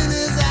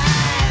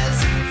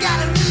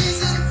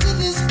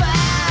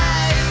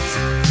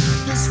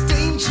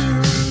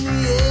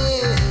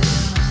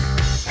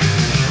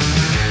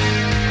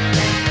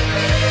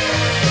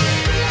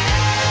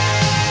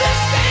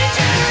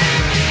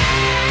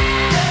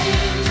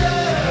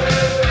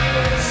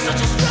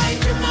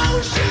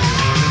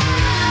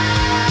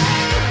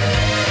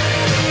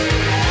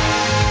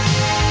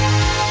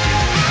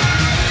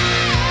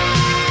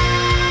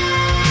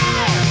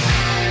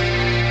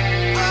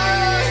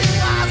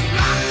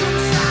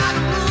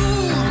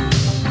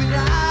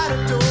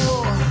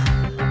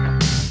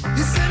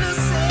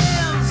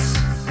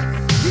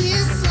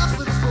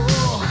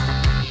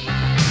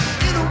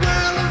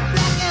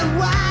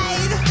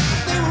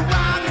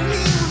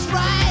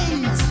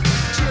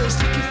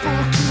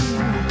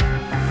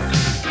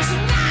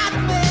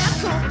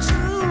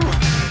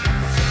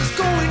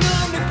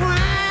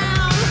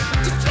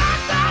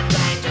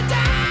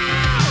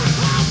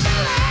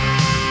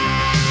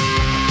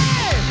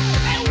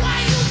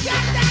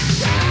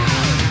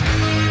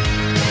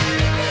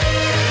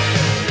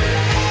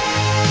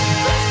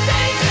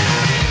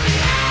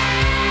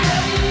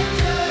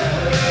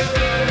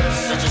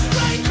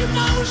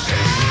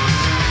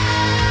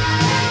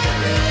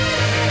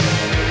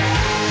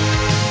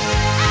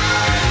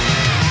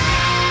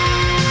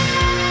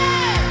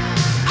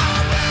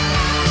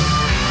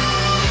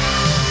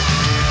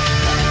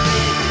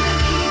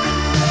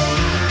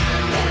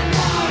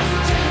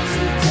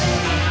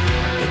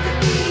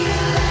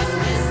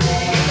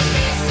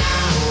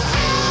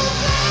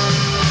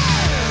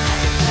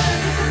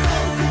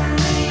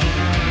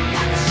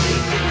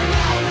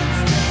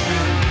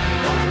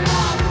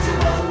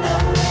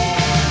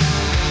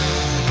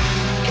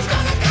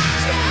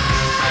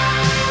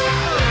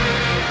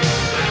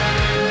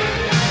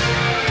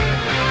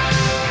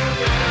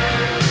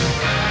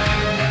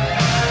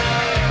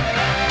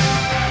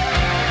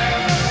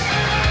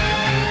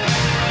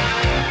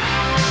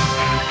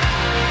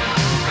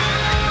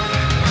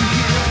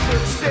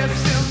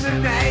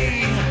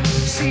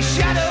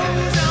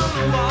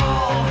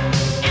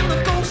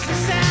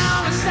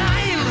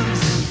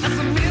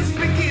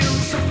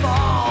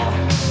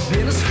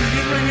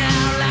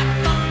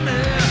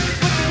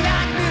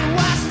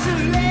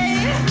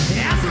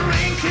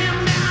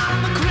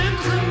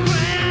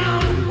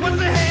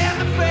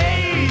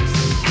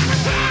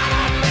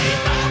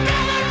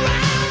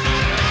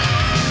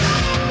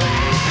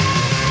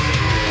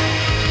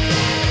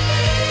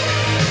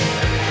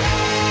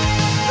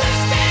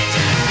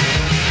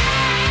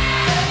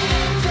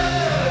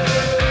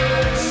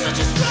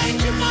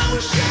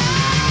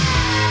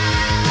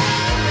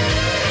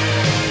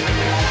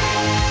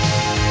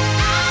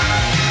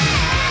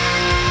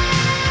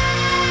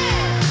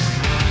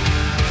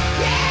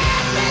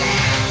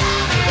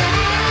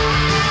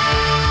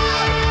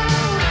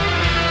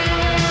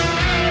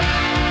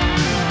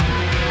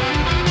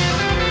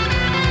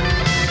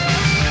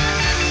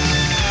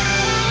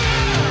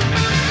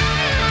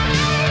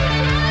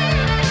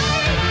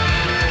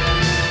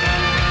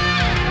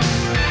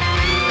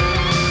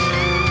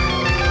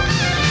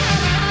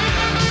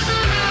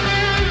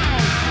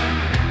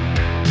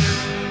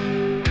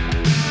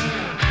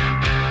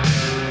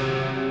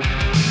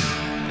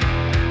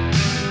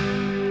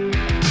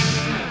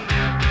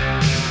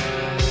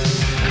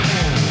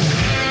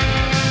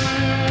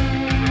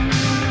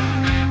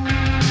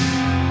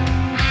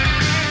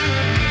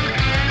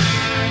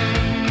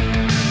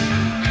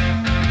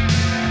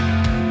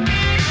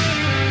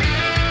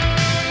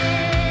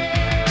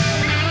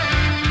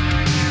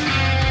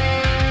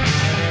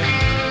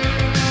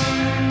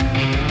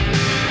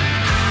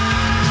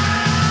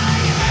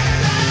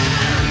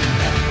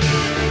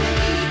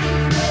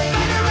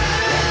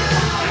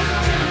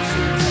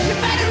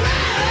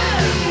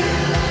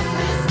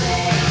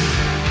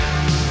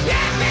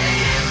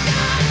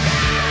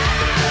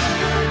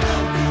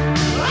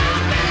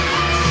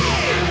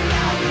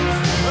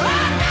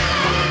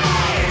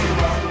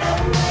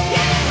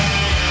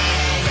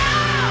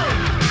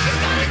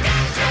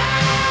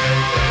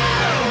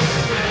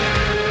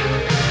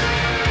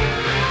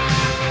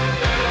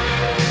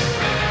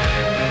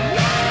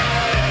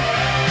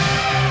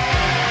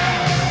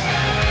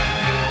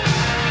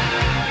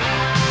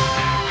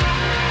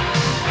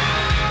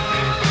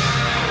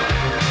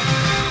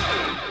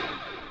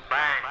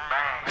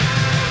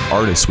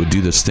artists would do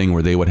this thing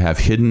where they would have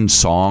hidden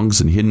songs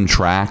and hidden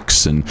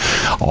tracks and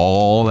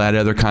all that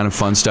other kind of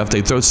fun stuff.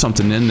 They'd throw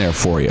something in there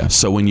for you.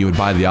 So when you would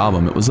buy the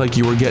album, it was like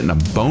you were getting a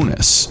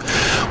bonus.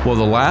 Well,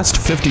 the last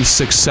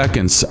 56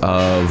 seconds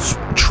of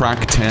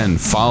track 10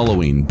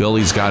 following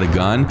Billy's Got a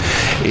Gun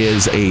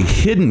is a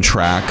hidden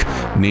track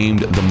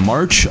named The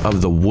March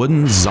of the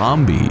Wooden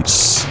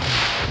Zombies.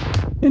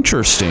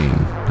 Interesting,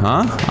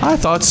 huh? I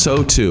thought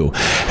so too.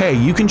 Hey,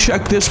 you can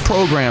check this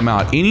program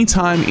out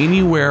anytime,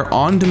 anywhere,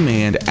 on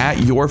demand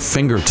at your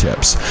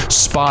fingertips.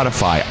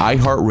 Spotify,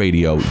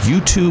 iHeartRadio,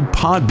 YouTube,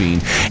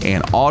 Podbean,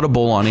 and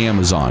Audible on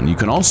Amazon. You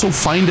can also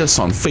find us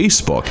on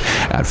Facebook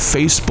at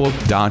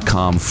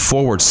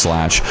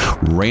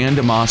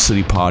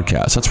facebook.com/Randomosity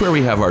Podcast. That's where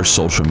we have our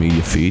social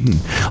media feed, and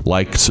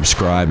like,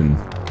 subscribe, and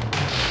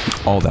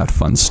all that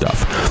fun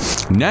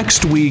stuff.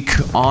 Next week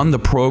on the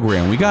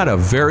program, we got a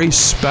very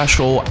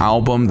special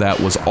album that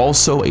was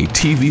also a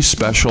TV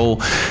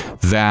special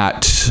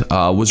that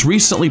was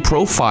recently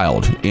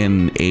profiled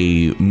in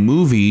a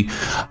movie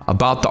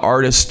about the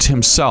artist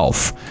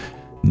himself.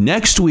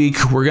 Next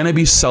week, we're going to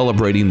be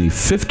celebrating the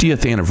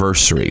 50th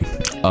anniversary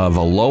of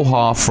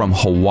Aloha from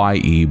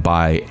Hawaii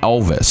by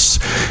Elvis.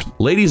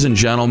 Ladies and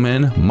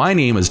gentlemen, my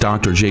name is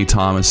Dr. J.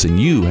 Thomas, and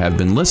you have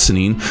been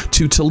listening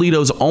to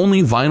Toledo's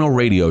only vinyl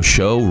radio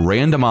show,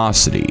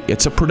 Randomosity.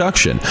 It's a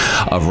production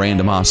of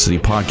Randomosity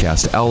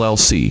Podcast,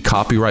 LLC,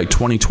 copyright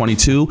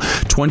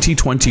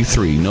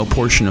 2022-2023. No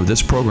portion of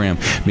this program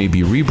may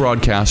be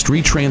rebroadcast,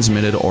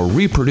 retransmitted, or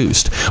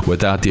reproduced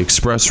without the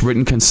express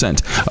written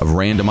consent of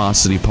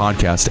Randomosity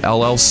Podcast,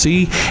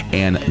 LLC,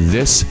 and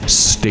this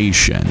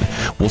station.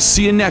 We'll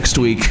see you next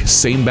week,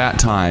 same bat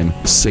time,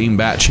 same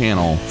bat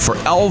channel. For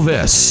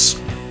Elvis,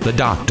 the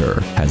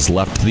doctor has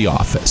left the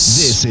office.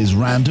 This is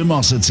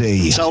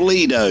Randomosity,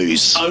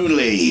 Toledo's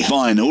only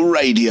vinyl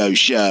radio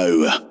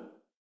show.